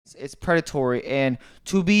It's predatory. And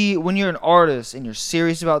when you're an artist and you're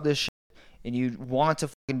serious about this shit and you want to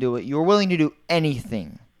fucking do it, you're willing to do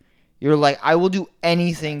anything. You're like, I will do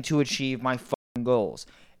anything to achieve my fucking goals.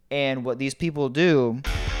 And what these people do.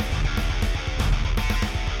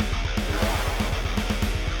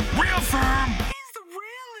 Real Firm.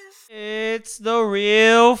 It's the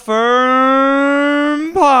Real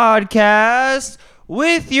Firm Podcast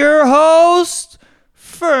with your host,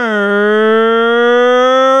 Firm.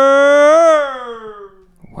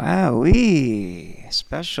 Wowee.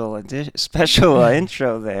 Special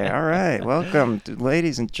intro there. All right. Welcome,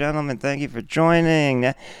 ladies and gentlemen. Thank you for joining.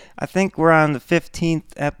 I think we're on the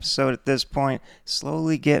 15th episode at this point.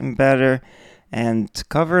 Slowly getting better and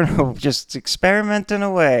covering, just experimenting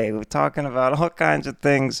away. We're talking about all kinds of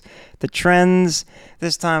things. The trends.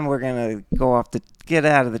 This time we're going to get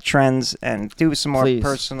out of the trends and do some more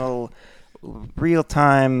personal,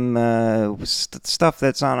 real-time stuff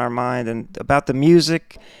that's on our mind and about the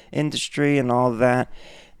music industry and all of that.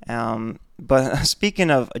 But speaking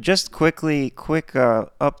of, just quick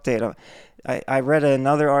update. I read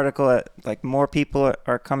another article that like more people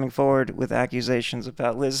are coming forward with accusations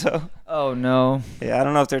about Lizzo. Oh no! Yeah, I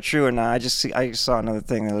don't know if they're true or not. I just saw another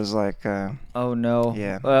thing that was like, oh no!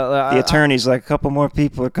 Yeah, the attorney's like a couple more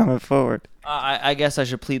people are coming forward. I guess I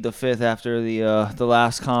should plead the fifth after the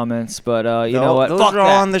last comments, but you know what? Those Fuck are all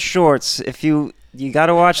that. on the shorts. If you got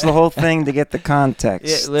to watch the whole thing to get the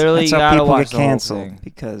context. Yeah, literally, that's you how gotta people watch get the whole canceled thing.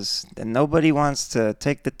 because nobody wants to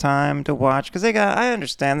take the time to watch because I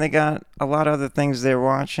understand they got a lot of other things they're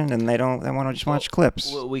watching and they want to just watch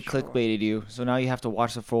clips. We clickbaited you, so now you have to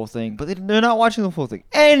watch the full thing, but they're not watching the full thing.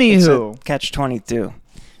 Anywho, catch-22.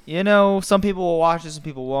 You know, some people will watch it, some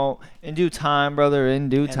people won't. In due time, brother, in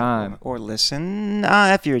due time. Or listen.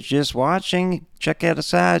 If you're just watching, check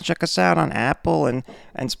us out on Apple and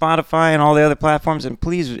Spotify and all the other platforms. And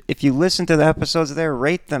please, if you listen to the episodes there,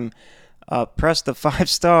 rate them. Press the 5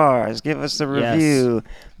 stars. Give us a review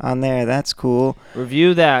on there. That's cool.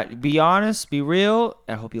 Review that. Be honest. Be real.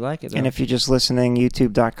 I hope you like it, though. And if you're just listening,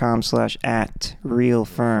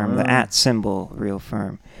 youtube.com/@realfirm. The @ symbol, Real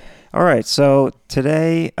Firm. All right, so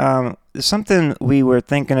today, something we were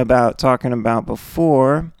thinking about talking about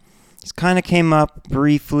before. It kind of came up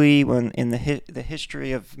briefly when in the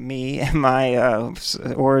history of me and my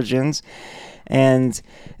origins, and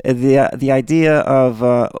the idea of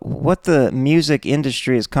what the music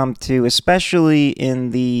industry has come to, especially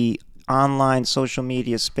in the online social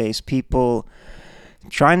media space. People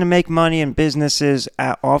trying to make money in businesses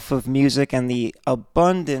off of music and the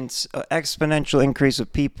abundance, exponential increase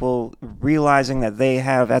of people realizing that they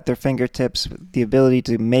have at their fingertips the ability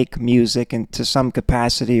to make music and to some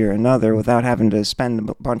capacity or another without having to spend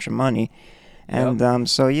a bunch of money. And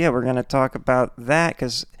we're going to talk about that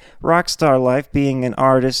because Rockstar Life, being an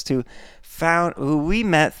artist who we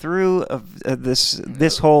met through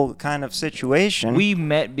this whole kind of situation. We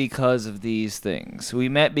met because of these things. We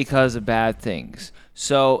met because of bad things.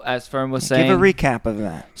 So, as Firm was saying... Give a recap of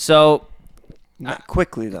that. So...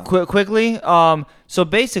 quickly, though. Quickly. So,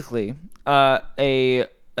 basically, a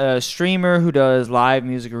streamer who does live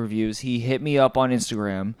music reviews, he hit me up on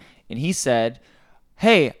Instagram, and he said,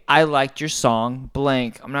 hey, I liked your song,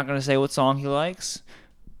 blank. I'm not going to say what song he likes,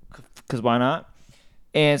 because why not?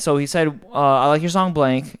 And so he said, I like your song,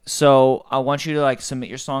 blank, so I want you to submit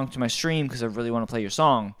your song to my stream because I really want to play your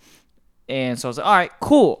song. And so I was like, all right,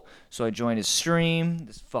 cool. So I joined his stream,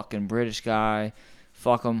 this fucking British guy,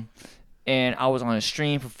 fuck him. And I was on his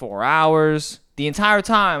stream for 4 hours. The entire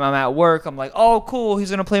time I'm at work, I'm like, oh, cool,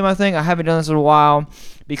 he's going to play my thing. I haven't done this in a while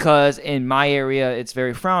because in my area, it's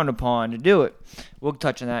very frowned upon to do it. We'll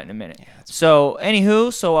touch on that in a minute. So,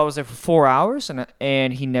 anywho, I was there for 4 hours,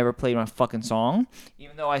 and he never played my fucking song,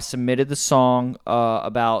 even though I submitted the song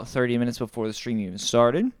about 30 minutes before the stream even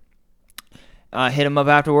started. I hit him up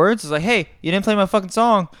afterwards. I was like, hey, you didn't play my fucking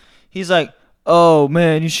song. He's like, oh,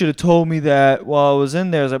 man, you should have told me that while I was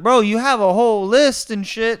in there. I was like, bro, you have a whole list and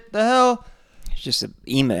shit. The hell? It's just an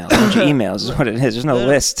email. A bunch of emails is what it is. There's no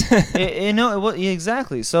list.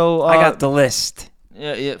 Exactly. So I got the list.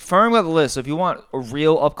 Yeah, Firm got the list. So if you want a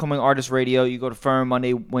real upcoming artist radio, you go to Firm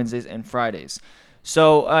Monday, Wednesdays, and Fridays.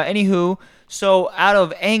 So, anywho, out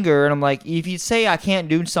of anger, and I'm like, if you say I can't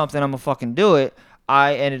do something, I'm going to fucking do it.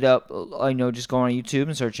 I ended up, just going on YouTube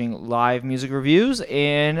and searching live music reviews,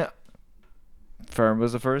 and Firm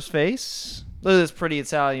was the first face. Look at this pretty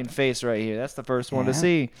Italian face right here. That's the first one to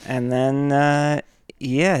see. And then, I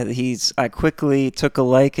quickly took a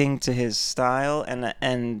liking to his style,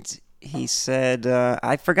 and he said,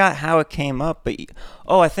 I forgot how it came up, but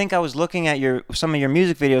I think I was looking at some of your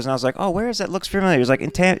music videos, and I was like, oh, where is that? Looks familiar. It was like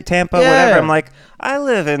in Tampa, whatever. I'm like, I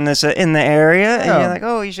live in the area, and you're like,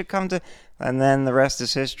 oh, you should come to, and then the rest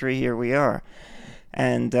is history. Here we are.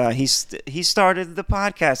 And he started the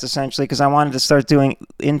podcast essentially because I wanted to start doing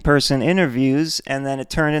in-person interviews, and then it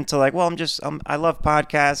turned into like, well, I love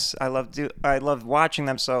podcasts, I love watching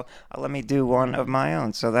them, so let me do one of my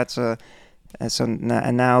own. So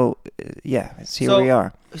now, it's here we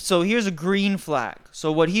are. So here's a green flag.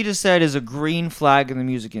 So what he just said is a green flag in the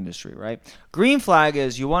music industry, right? Green flag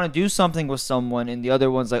is you want to do something with someone, and the other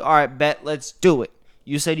one's like, all right, bet, let's do it.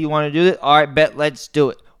 You said you want to do it, all right, bet, let's do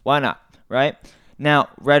it. Why not, right? Now,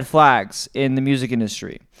 red flags in the music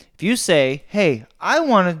industry. If you say, hey, I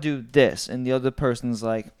want to do this, and the other person's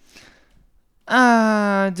like,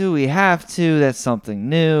 do we have to? That's something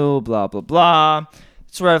new, blah, blah, blah.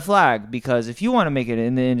 It's a red flag, because if you want to make it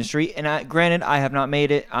in the industry, and granted, I have not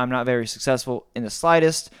made it. I'm not very successful in the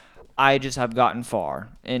slightest. I just have gotten far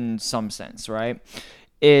in some sense, right?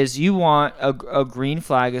 Is you want a green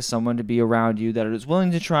flag as someone to be around you that is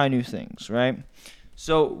willing to try new things, right?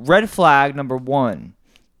 So red flag number one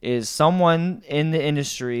is someone in the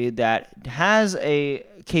industry that has a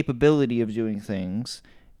capability of doing things,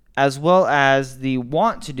 as well as the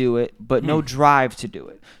want to do it, but no drive to do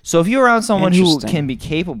it. So if you're around someone who can be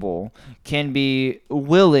capable, can be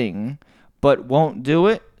willing, but won't do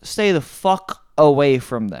it, stay the fuck away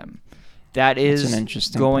from them. That is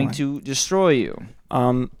going to destroy you.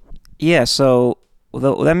 So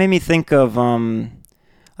that made me think of,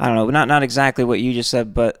 I don't know, not exactly what you just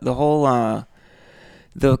said, but the whole,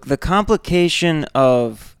 the complication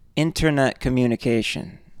of internet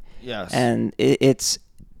communication. Yes. And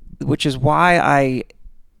which is why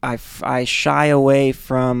I shy away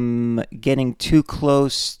from getting too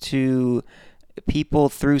close to people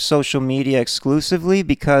through social media exclusively,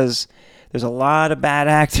 because there's a lot of bad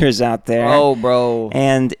actors out there. Oh, bro.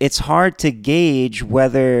 And it's hard to gauge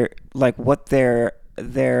whether, like, what their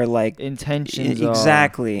like intentions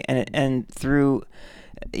exactly are. And through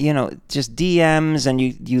just DMs, and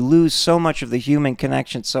you lose so much of the human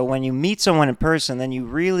connection. So when you meet someone in person, then you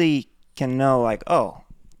really can know, like, oh,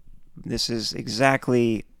 this is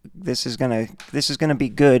gonna be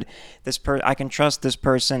good. I can trust this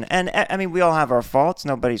person. And I mean, we all have our faults.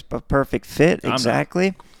 Nobody's a perfect fit.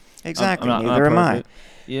 Exactly. Neither am I.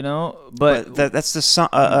 But that's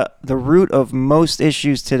the root of most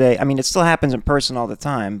issues today. I mean, it still happens in person all the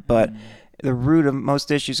time, but the root of most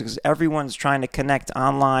issues is because everyone's trying to connect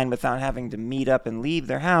online without having to meet up and leave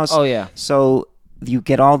their house. Oh, yeah. So you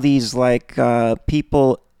get all these like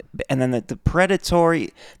people. And then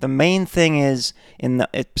the main thing is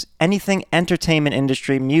anything entertainment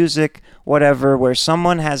industry, music, whatever, where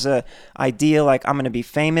someone has a idea like, I'm going to be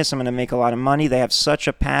famous, I'm going to make a lot of money. They have such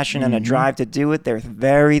a passion and a drive to do it. They're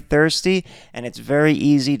very thirsty, and it's very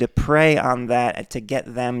easy to prey on that to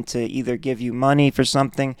get them to either give you money for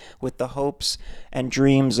something with the hopes and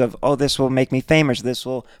dreams of, oh, this will make me famous, this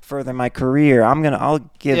will further my career.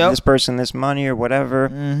 I'll give this person this money or whatever.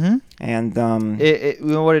 Mm-hmm. And you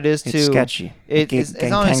know what it is too. It's sketchy. It's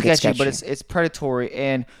not only sketchy, but it's predatory.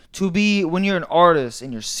 And when you're an artist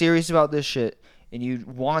and you're serious about this shit and you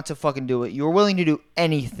want to fucking do it, you're willing to do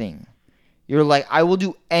anything. You're like, I will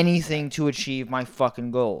do anything to achieve my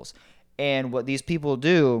fucking goals. And what these people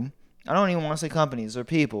do, I don't even want to say companies or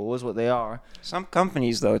people, is what they are. Some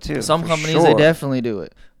companies, though, too. Some companies, they definitely do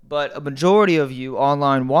it. But a majority of you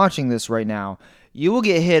online watching this right now, you will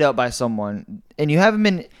get hit up by someone, and you haven't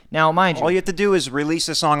been. Now, mind you, all you have to do is release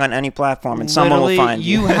a song on any platform, and someone will find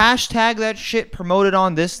you. You hashtag that shit, promote it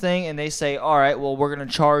on this thing, and they say, all right, well, we're going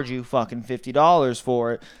to charge you fucking $50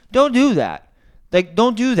 for it. Don't do that. Like,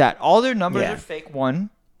 don't do that. All their numbers are fake, one.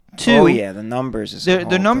 Two, oh, yeah, the numbers is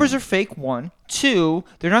their numbers are fake, one. Two,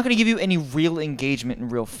 they're not going to give you any real engagement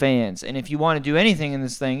and real fans. And if you want to do anything in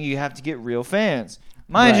this thing, you have to get real fans.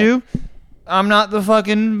 Mind you, I'm not the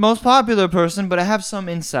fucking most popular person, but I have some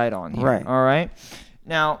insight on here. Right. All right.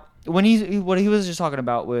 Now, what he was just talking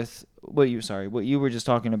about with what you were just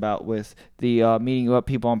talking about with the meeting up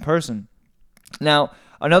people in person. Now,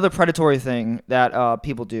 another predatory thing that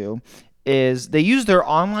people do is they use their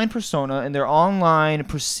online persona and their online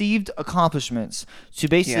perceived accomplishments to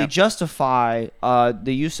basically justify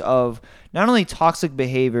the use of not only toxic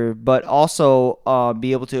behavior, but also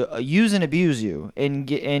be able to use and abuse you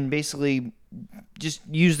and basically just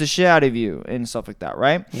use the shit out of you and stuff like that,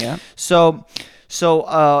 right? Yeah. So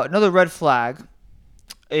another red flag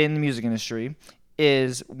in the music industry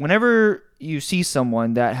is whenever you see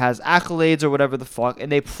someone that has accolades or whatever the fuck,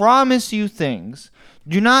 and they promise you things,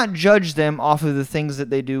 do not judge them off of the things that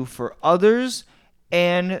they do for others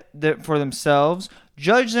and for themselves.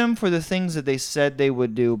 Judge them for the things that they said they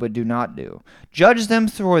would do but do not do. Judge them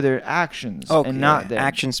for their actions and not their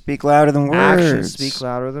actions speak louder than words. Actions speak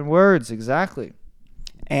louder than words, exactly.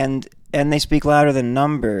 And they speak louder than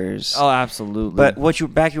numbers. Oh, absolutely. But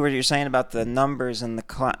back to what you're saying about the numbers and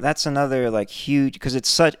that's another like huge, because it's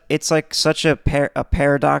such a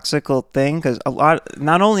paradoxical thing, because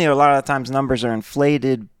not only are a lot of the times numbers are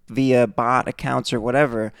inflated via bot accounts or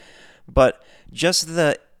whatever, but just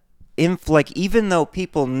even though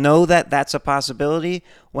people know that that's a possibility,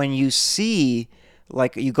 when you see,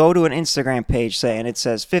 like, you go to an Instagram page, say, and it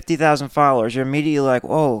says 50,000 followers, you're immediately like,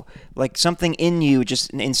 whoa, like something in you just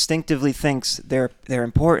instinctively thinks they're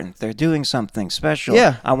important. They're doing something special.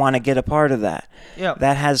 Yeah. I want to get a part of that. Yeah.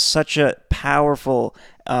 That has such a powerful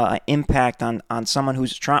impact on someone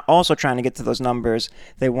who's also trying to get to those numbers.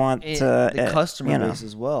 They want the customer base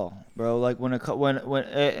as well, bro. Like when I call it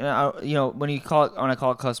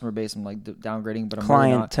customer base, I'm like downgrading, but I'm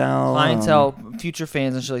clientele, really not. Clientele, future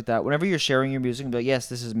fans and shit like that. Whenever you're sharing your music and be like, yes,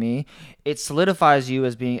 this is me, it solidifies you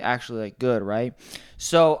as being actually like good, right?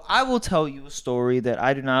 So I will tell you a story that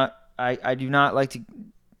I do not like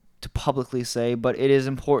to publicly say, but it is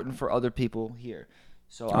important for other people here.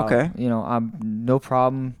 So okay, I'm no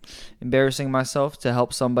problem embarrassing myself to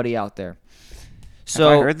help somebody out there. So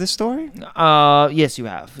have I heard this story? Yes, you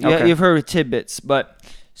have. Okay. You've heard tidbits, but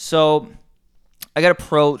so I got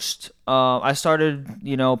approached. I started,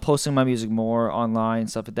 posting my music more online,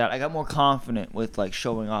 stuff like that. I got more confident with like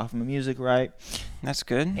showing off my music, right? That's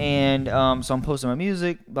good. And so I'm posting my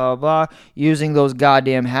music, blah blah blah, using those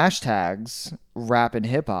goddamn hashtags, rap and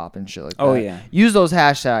hip hop and shit like that. Oh yeah. Use those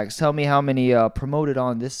hashtags. Tell me how many promoted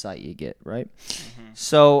on this site you get, right? Mm-hmm.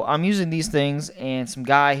 So I'm using these things, and some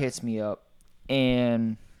guy hits me up,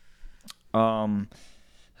 and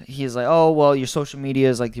he's like, oh, well, your social media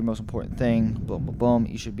is like your most important thing. Boom, boom, boom.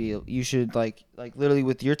 You should like literally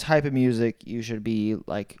with your type of music, you should be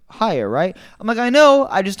like higher, right? I'm like, I know,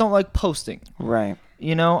 I just don't like posting. Right.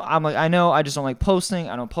 I'm like, I know, I just don't like posting.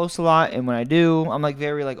 I don't post a lot, and when I do, I'm like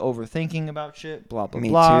very like overthinking about shit. Blah blah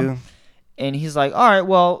blah. Me too. And he's like, all right,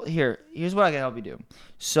 well, here's what I can help you do.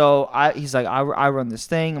 So he's like, I run this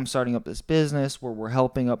thing. I'm starting up this business where we're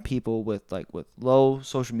helping up people with low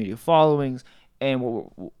social media followings. And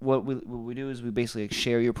what we do is we basically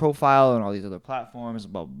share your profile on all these other platforms,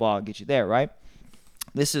 blah, blah, blah, get you there, right?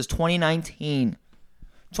 This is 2019.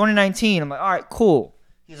 2019, I'm like, all right, cool.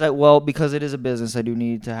 He's like, well, because it is a business, I do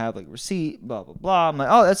need to have, like, receipt, blah, blah, blah. I'm like,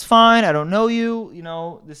 oh, that's fine. I don't know you.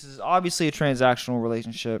 This is obviously a transactional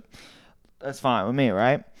relationship. That's fine with me,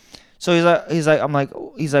 right? So he's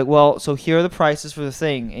like, well, so here are the prices for the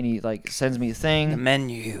thing, and he like sends me a thing. The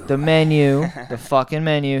menu, the fucking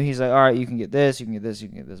menu. He's like, all right, you can get this, you can get this, you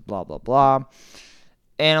can get this, blah blah blah.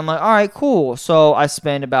 And I'm like, all right, cool. So I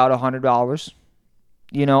spend about $100.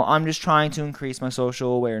 I'm just trying to increase my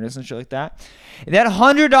social awareness and shit like that. And that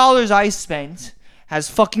 $100 I spent has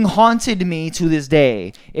fucking haunted me to this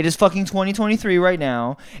day. It is fucking 2023 right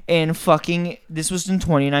now, and fucking this was in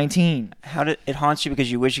 2019. How did it haunt you? Because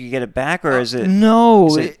you wish you could get it back, or is it?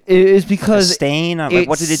 No, it is because a stain. Like,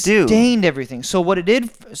 what did it do? Stained everything.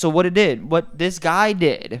 What this guy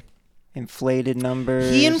did. Inflated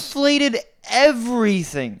numbers. He inflated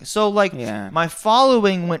everything. So my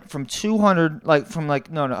following went from 200, I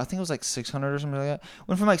think it was like 600 or something like that.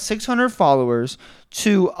 Went from like 600 followers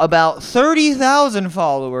to about 30,000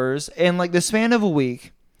 followers in like the span of a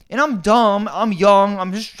week. And I'm dumb. I'm young.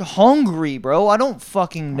 I'm just hungry, bro. I don't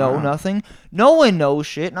fucking know nothing. No one knows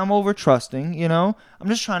shit, and I'm over trusting. I'm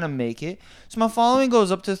just trying to make it. So my following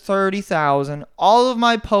goes up to 30,000. All of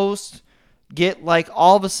my posts get like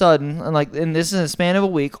all of a sudden, and this is in a span of a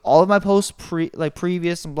week, all of my posts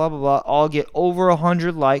previous and blah blah blah all get over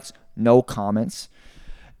 100 likes, no comments.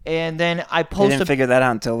 And then I post. They didn't figure that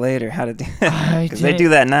out until later. How to do that? Because they do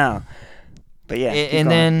that now. But yeah.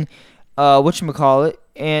 And then, whatchamacallit,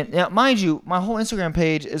 and now, mind you, my whole Instagram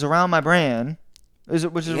page is around my brand, which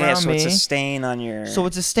is around me. So it's a stain on your. So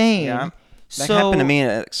it's a stain. Yeah. That happened to me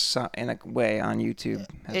in a way on YouTube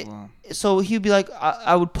as well. So he'd be like,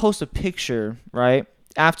 I would post a picture, right?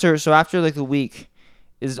 After like the week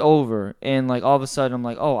is over, and like all of a sudden I'm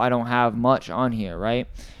like, oh, I don't have much on here, right?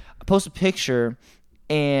 I post a picture,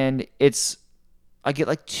 and I get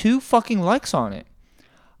like 2 fucking likes on it.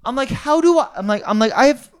 I'm like, how do I? I'm like, I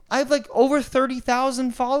have like over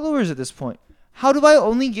 30,000 followers at this point. How do I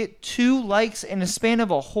only get 2 likes in a span of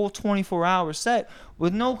a whole 24-hour set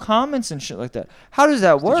with no comments and shit like that? How does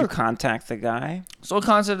that work? Did you contact the guy? So I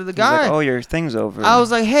contacted the He's guy. like, oh, your thing's over. I was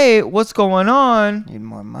like, hey, what's going on? Need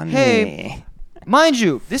more money. Hey, mind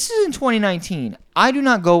you, this is in 2019. I do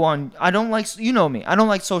not go on. I don't like. You know me. I don't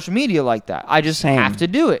like social media like that. I just Same. have to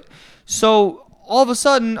do it. So all of a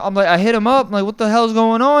sudden, I'm like, I hit him up. I'm like, what the hell's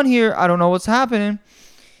going on here? I don't know what's happening.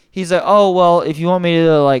 He's like, oh, well, if you want me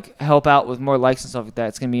to like help out with more likes and stuff like that,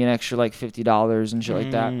 it's gonna be an extra like $50 and shit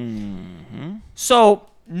like that. Mm-hmm. So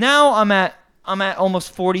now I'm at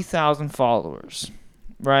almost 40,000 followers,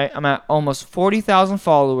 right? I'm at almost 40,000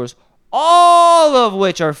 followers, all of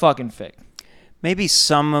which are fucking fake. Maybe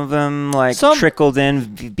some of them like Some- trickled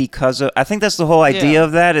in because of. I think that's the whole idea Yeah.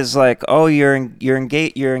 of that is like, oh, your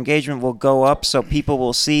engagement will go up, so real people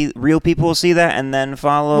will see that and then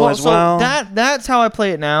follow as well. That's how I play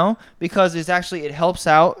it now because it's actually it helps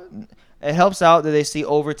out. It helps out that they see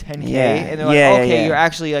over 10K Yeah. and they're like, Yeah, okay,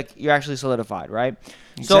 yeah. you're actually solidified, right?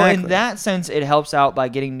 So in Exactly. that sense, it helps out by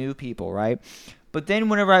getting new people, right? But then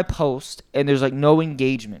whenever I post and there's like no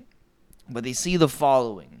engagement, but they see the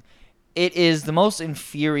following, it is the most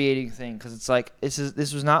infuriating thing because it's like this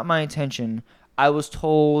was not my intention. I was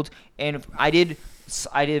told, and I did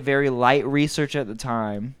very light research at the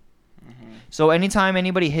time. So anytime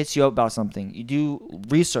anybody hits you up about something, you do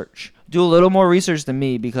research. Do a little more research than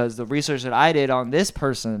me because the research that I did on this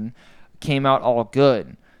person came out all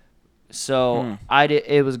good. So I did.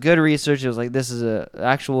 It was good research. It was like this is a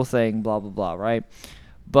actual thing. Blah blah blah. Right.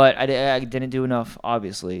 But I didn't do enough,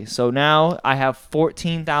 obviously. So now I have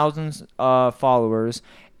 14,000 followers,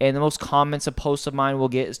 and the most comments a post of mine will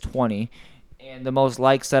get is 20, and the most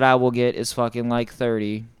likes that I will get is fucking like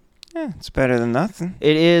 30. Yeah, it's better than nothing.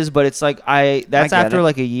 It is, but it's like that's get after it.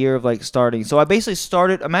 like a year of like starting. So I basically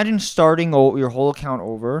started. Imagine starting your whole account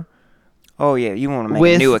over Oh yeah, you want to make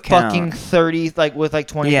with a new account. fucking 30, like with like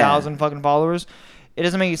 20,000 fucking followers. It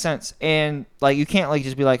doesn't make any sense. And like you can't like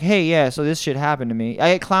just be like, hey, yeah, so this shit happened to me.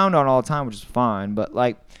 I get clowned on all the time, which is fine. But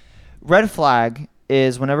like, red flag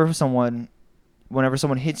is whenever someone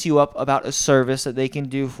hits you up about a service that they can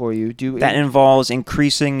do for you. That involves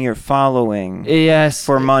increasing your following yes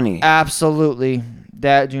for money. Absolutely.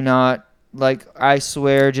 That do not like. I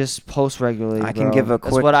swear, just post regularly. I can bro. give a That's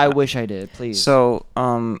quick- what I wish I did. Please. So,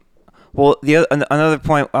 well, another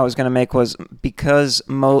point I was going to make was because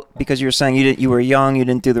you were saying you were young, you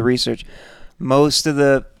didn't do the research. Most of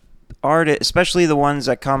the artists, especially the ones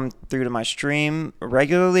that come through to my stream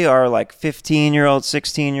regularly, are like 15-year-old,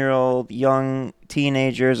 16-year-old young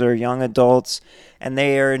teenagers or young adults, and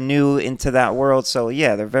they are new into that world. So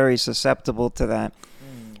yeah, they're very susceptible to that.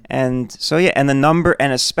 And so yeah, and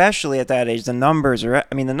especially at that age, the numbers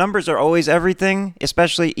are always everything,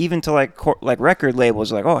 especially even to like record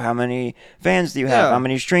labels, like, oh, how many fans do you have? Yeah. How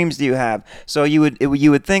many streams do you have? So you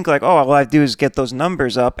would think like, oh, all I have to do is get those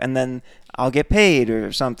numbers up, and then I'll get paid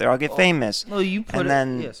or something, or I'll get famous. No, you put And it.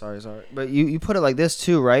 then- Yeah, sorry. But you put it like this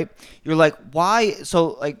too, right? You're like, why?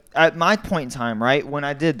 So like at my point in time, right, when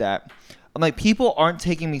I did that, I'm like, people aren't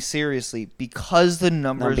taking me seriously because the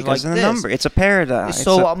numbers No, because like of the this. number. It's a paradox.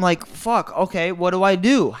 So I'm like, fuck. Okay, what do I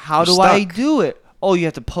do? How do I stuck. do it? Oh, you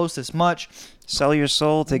have to post this much. Sell your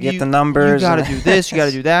soul to get You- the numbers. You got to and- do this. You got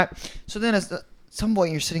to do that. So then at some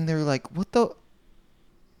point you're sitting there like, what the?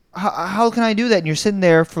 How can I do that? And you're sitting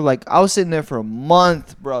there for like, I was sitting there for a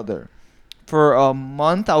month, brother. For a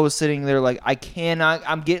month, I was sitting there like, I cannot.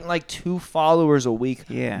 I'm getting like 2 followers a week.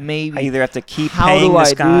 Yeah. Maybe. I either have to keep How paying do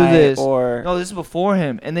this I guy do this? or No, this is before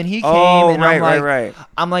him. And then he came oh, and right, I'm like, right.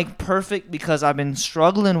 I'm like perfect because I've been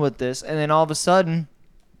struggling with this. And then all of a sudden,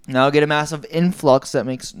 now I get a massive influx that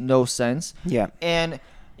makes no sense. Yeah. And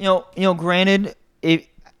you know, granted,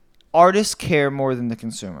 artists care more than the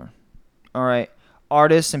consumer. All right,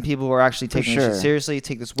 artists and people who are actually taking this sure. shit seriously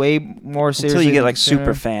take this way more seriously. Until you get than like the consumer.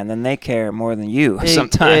 super fan, then they care more than you E-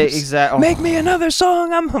 sometimes. exactly. Make me another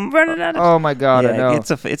song. I'm running out of. Oh my god, I know.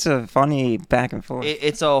 It's a funny back and forth.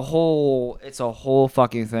 It's a whole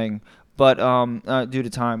fucking thing. But due to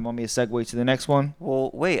time, want me to segue to the next one?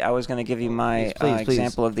 Well, wait. I was gonna give you my Please, please.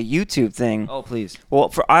 example of the YouTube thing. Oh please.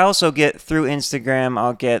 Well, I also get through Instagram.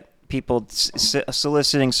 I'll get people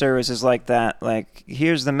soliciting services like that. Like,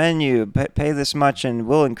 here's the menu. Pay this much, and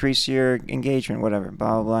we'll increase your engagement. Whatever.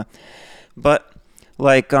 Blah blah blah. But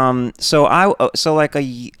like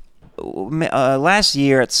last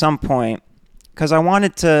year at some point, because I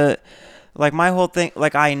wanted to, like, my whole thing.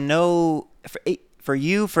 Like, I know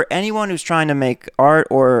for anyone who's trying to make art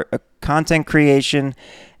or a content creation,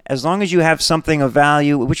 as long as you have something of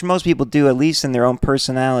value, which most people do, at least in their own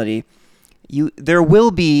personality, there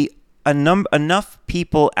will be enough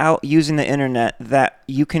people out using the internet that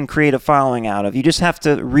you can create a following out of. You just have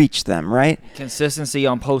to reach them, right? Consistency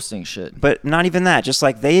on posting shit. But not even that. Just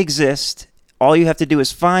like they exist. All you have to do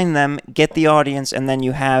is find them, get the audience, and then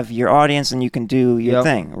you have your audience and you can do your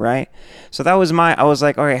thing, right? So that was I was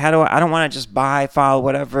like, okay, how do I don't want to just buy, follow,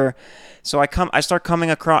 whatever. So I start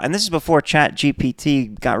coming across, and this is before Chat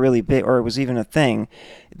GPT got really big, or it was even a thing.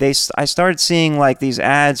 I started seeing like these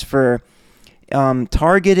ads for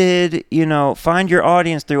targeted, find your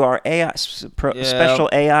audience through our AI, special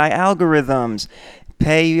AI algorithms.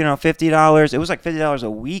 Pay, $50. It was like $50 a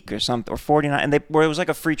week or something, or $49, and it was like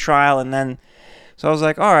a free trial, and then. So I was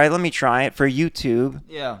like, all right, let me try it for YouTube.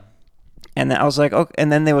 Yeah. And then I was like, okay.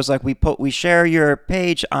 And then there was like, we share your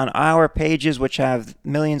page on our pages, which have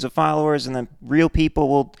millions of followers, and then real people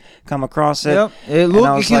will come across it. Yep. It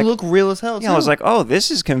can look real as hell, too. I was like, oh,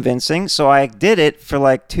 this is convincing. So I did it for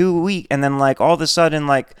like 2 weeks, and then like all of a sudden,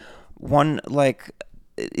 like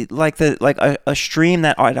a stream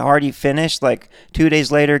that I'd already finished, like 2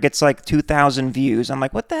 days later, gets like 2,000 views. I'm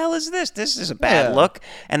like, what the hell is this? This is a bad look.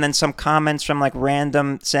 And then some comments from like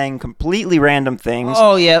saying completely random things.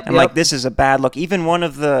 Oh, yeah. And like, this is a bad look. Even one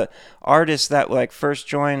of the artists that like first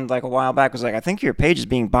joined like a while back was like, I think your page is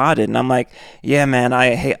being botted. And I'm like, yeah, man,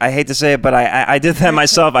 I hate to say it, but I did that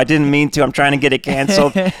myself. I didn't mean to. I'm trying to get it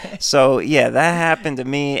canceled. So yeah, that happened to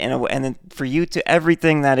me. And then for you to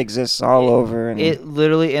everything that exists all over. And it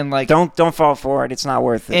literally, and like, don't fall for it. It's not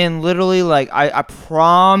worth it. And literally, like, I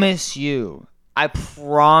promise you,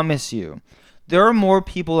 there are more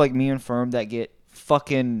people like me and Firm that get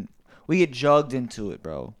we get jugged into it,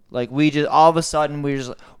 bro. Like, we just, all of a sudden, we're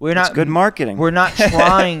not. It's good marketing. We're not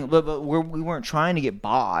trying, but we weren't trying to get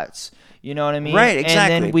bots. You know what I mean? Right,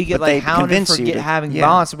 exactly. And then we get like hounded for having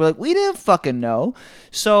bots. We're like, we didn't fucking know.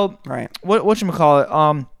 So, right.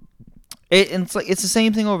 Whatchamacallit, it's like, it's the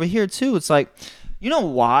same thing over here too. It's like, you know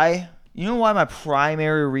why my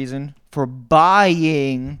primary reason for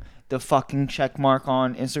buying the fucking check mark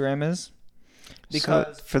on Instagram is?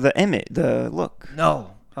 Because for the image, the look.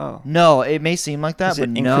 No. Oh. No, it may seem like that, but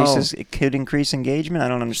it could increase engagement. I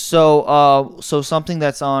don't understand. So something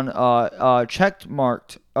that's on checked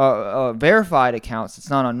marked verified accounts, it's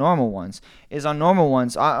not on normal ones. Is on normal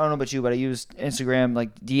ones. I don't know about you, but I use Instagram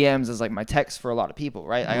like DMs as like my text for a lot of people,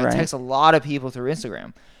 right? I text a lot of people through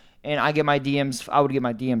Instagram. And I would get my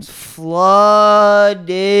DMs flooded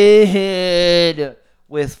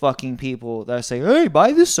with fucking people that say, hey,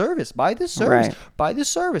 buy this service. Right. Buy this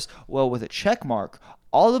service. Well, with a check mark,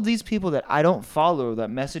 all of these people that I don't follow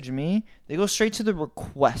that message me, they go straight to the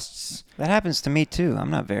requests. That happens to me too.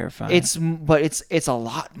 I'm not verified. It's a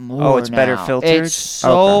lot more. Oh, it's now. better filtered? It's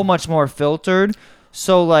so much more filtered.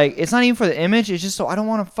 So, like, it's not even for the image. It's just so I don't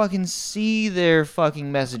want to fucking see their fucking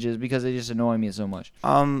messages because they just annoy me so much.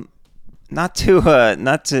 Not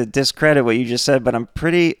to discredit what you just said, but I'm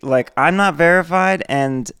pretty, like, I'm not verified,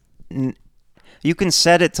 and you can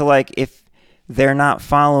set it to, like, if they're not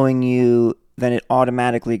following you, then it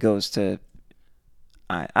automatically goes to,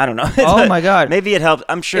 I don't know. Oh my God. Maybe it helps.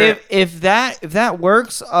 I'm sure. If that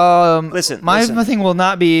works, listen, my thing will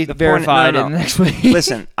not be verified in the next week.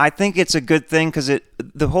 Listen, I think it's a good thing because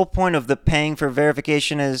the whole point of the paying for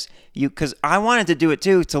verification is because I wanted to do it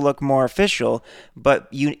too to look more official, but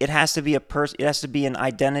it has to be it has to be an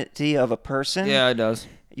identity of a person. Yeah, it does.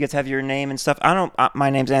 You have to have your name and stuff. My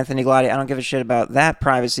name's Anthony Gladi. I don't give a shit about that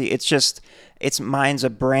privacy. It's just mine's a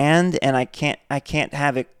brand, and I can't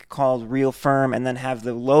have it called Real Firm and then have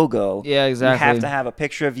the logo. Yeah, exactly. You have to have a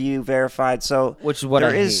picture of you verified. So which is what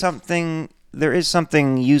there is something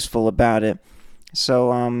useful about it.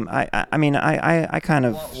 So I kind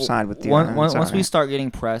of side with you. Once we start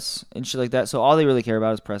getting press and shit like that, so all they really care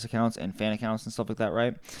about is press accounts and fan accounts and stuff like that,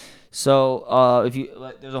 right? So if you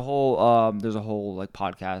there's a whole like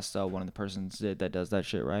podcast one of the persons that does that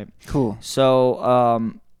shit, right? Cool.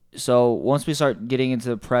 So once we start getting into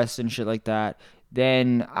the press and shit like that,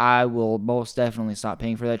 then I will most definitely stop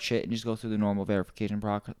paying for that shit and just go through the normal verification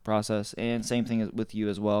process. And same thing with you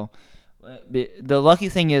as well. The lucky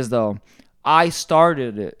thing is, though, I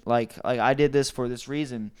started it. Like I did this for this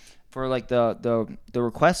reason, for like the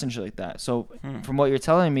requests and shit like that. So from what you're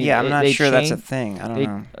telling me, I'm not sure that's a thing. I don't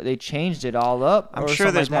know. They changed it all up. I'm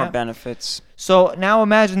sure there's more benefits. So now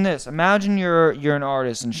imagine this. Imagine you're an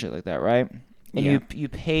artist and shit like that, right? And you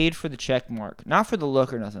paid for the check mark, not for the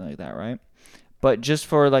look or nothing like that, right? But just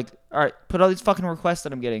for like, all right, put all these fucking requests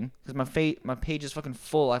that I'm getting because my page is fucking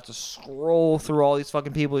full. I have to scroll through all these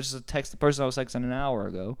fucking people just to text the person I was texting an hour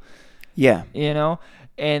ago. Yeah. You know?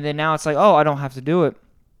 And then now it's like, oh, I don't have to do it.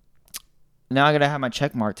 now I gotta have my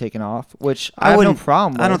check mark taken off, which I I have no wouldn't.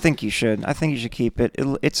 problem with. I don't think you should. I think you should keep it.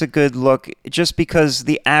 It's a good look. Just because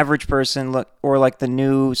the average person look, or like the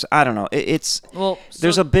news, I don't know. It's Well,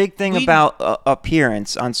 there's a big thing about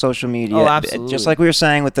appearance on social media. Oh, absolutely. Just like we were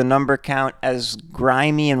saying with the number count, as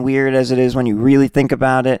grimy and weird as it is when you really think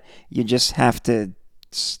about it, you just have to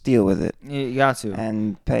deal with it you got to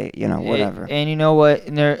and pay. Whatever. And you know what?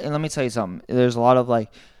 And let me tell you something. There's a lot of I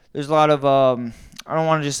don't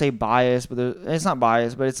want to just say bias, but it's not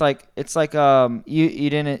bias, but it's like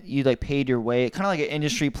you like paid your way, kind of like an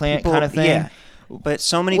industry plant kind of thing. Yeah. But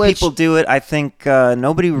so many people do it. I think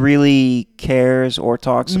nobody really cares or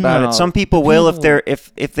talks about it. Some people will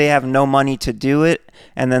if they have no money to do it,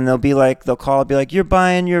 and then they'll call and be like, "You're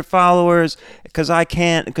buying your followers because I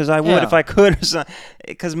can't, because I would if I could."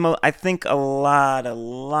 Because I think a lot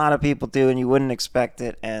of people do, and you wouldn't expect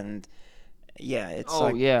it. And yeah, it's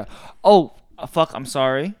fuck, I'm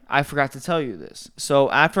sorry. I forgot to tell you this.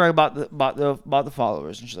 So after I bought the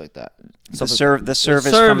followers and shit like that. The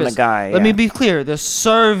service from the guy. Let me be clear. The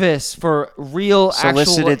service for real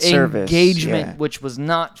solicited actual engagement, which was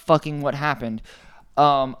not fucking what happened.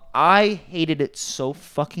 I hated it so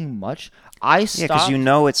fucking much. I stopped. Yeah,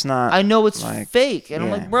 because it's not. I know it's fake, and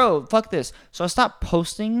I'm like, bro, fuck this. So I stopped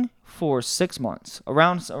posting for 6 months,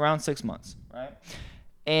 around 6 months, right?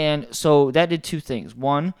 And so that did two things.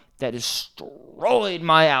 One, that destroyed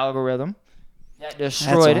my algorithm. That's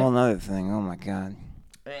a whole other thing. Oh my god.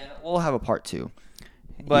 And we'll have a part 2.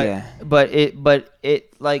 But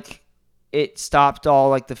it stopped all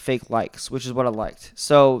like the fake likes, which is what I liked.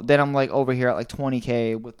 So then I'm like over here at like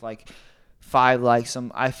 20K with like 5 likes.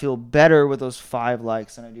 I feel better with those 5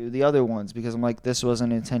 likes than I do the other ones because I'm like, this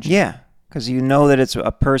wasn't intentional. Yeah, because you know that it's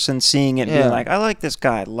a person seeing it and being like, I like this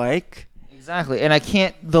guy. Exactly, and I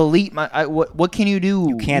can't delete my. What can you do?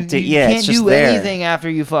 You can't do. You can't do anything after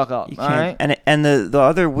you fuck up. You all can't. right. And the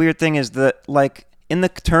other weird thing is that like in the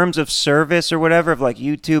terms of service or whatever of like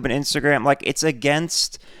YouTube and Instagram, like it's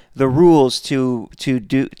against the rules to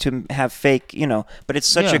have fake. But it's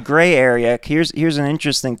such a gray area. Here's an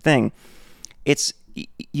interesting thing.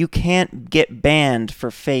 You can't get banned for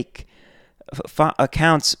fake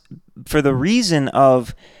accounts for the reason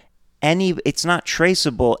of. It's not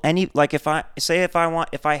traceable. If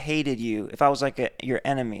I hated you, if I was like your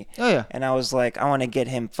enemy, and I was like, I want to get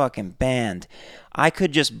him fucking banned, I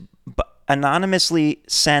could just anonymously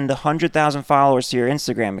send 100,000 followers to your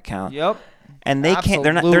Instagram account. Yep. And they can't.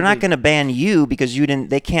 They're not going to ban you because you didn't.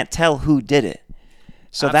 They can't tell who did it.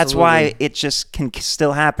 So that's why it just can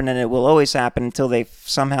still happen, and it will always happen until they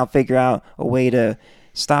somehow figure out a way to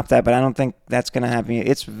stop that. But I don't think that's going to happen.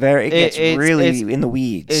 It's really in the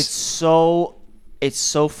weeds. It's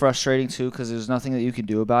so frustrating too because there's nothing that you can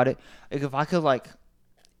do about it. Like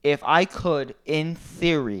if I could in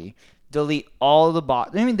theory delete all the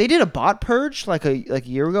bots. I mean, they did a bot purge like a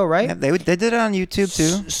year ago, right? Yeah, they did it on YouTube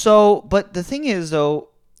too. So, but the thing is though,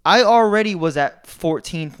 I already was at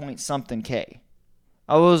 14 point something K.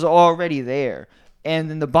 I was already there, and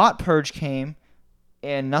then the bot purge came,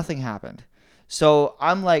 and nothing happened. So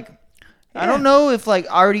I'm like, I don't know if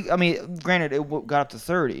I mean, granted, it got up to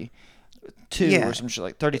 32 or some shit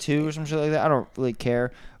like 32 or some shit like that. I don't really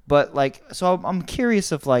care, but so I'm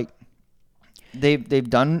curious if they've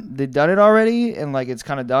done it already and it's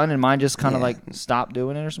kind of done, and mine just kind of stopped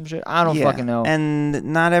doing it or some shit. I don't fucking know. And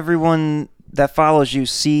not everyone that follows you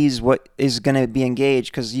sees what is going to be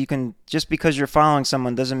engaged, because just because you're following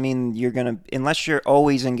someone doesn't mean you're going to, unless you're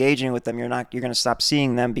always engaging with them, you're going to stop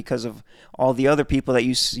seeing them because of all the other people that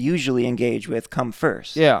you usually engage with come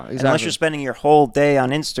first. Yeah, exactly. Unless you're spending your whole day on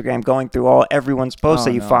Instagram going through everyone's posts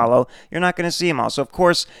that you follow, you're not going to see them all. So of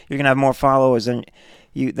course you're going to have more followers than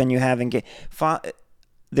you have engaged.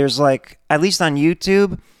 There's at least on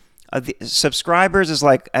YouTube, the subscribers is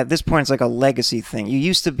at this point it's like a legacy thing. You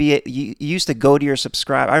used to go to your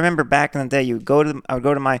subscribe. I remember back in the day I would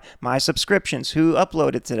go to my subscriptions, who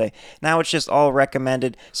uploaded today. Now it's just all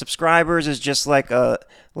recommended. Subscribers is just like a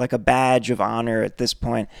badge of honor at this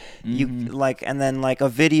point. Mm-hmm. And then a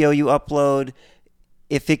video you upload,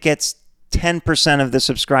 if it gets 10% of the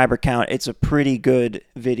subscriber count, it's a pretty good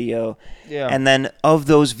video. Yeah. And then of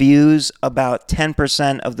those views, about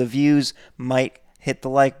 10% of the views might hit the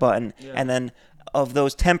like button, and then of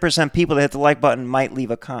those 10% people that hit the like button might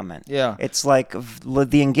leave a comment. Yeah. It's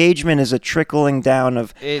the engagement is a trickling down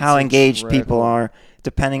of how engaged people are,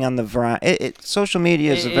 depending on the variety. Social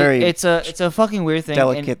media is it's a fucking weird thing.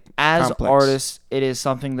 Delicate, and as complex. artists, it is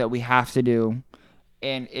something that we have to do,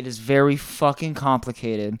 and it is very fucking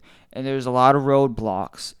complicated. And there's a lot of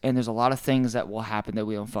roadblocks, and there's a lot of things that will happen that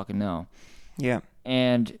we don't fucking know. Yeah.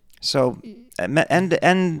 And So,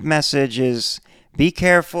 end message is be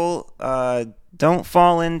careful. Don't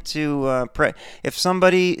fall into if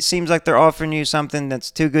somebody seems like they're offering you something that's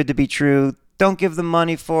too good to be true. Don't give them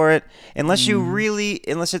money for it unless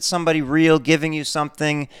it's somebody real giving you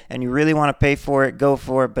something and you really want to pay for it. Go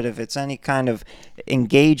for it. But if it's any kind of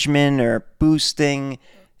engagement or boosting,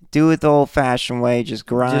 do it the old-fashioned way. Just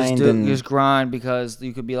grind. Just grind, because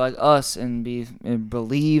you could be like us and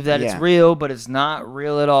believe that it's real, but it's not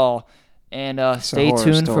real at all. And stay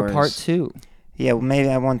tuned for part 2. Yeah, well, maybe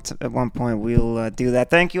at one point we'll do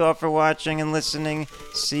that. Thank you all for watching and listening.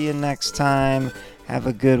 See you next time. Have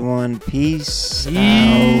a good one. Peace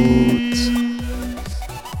out.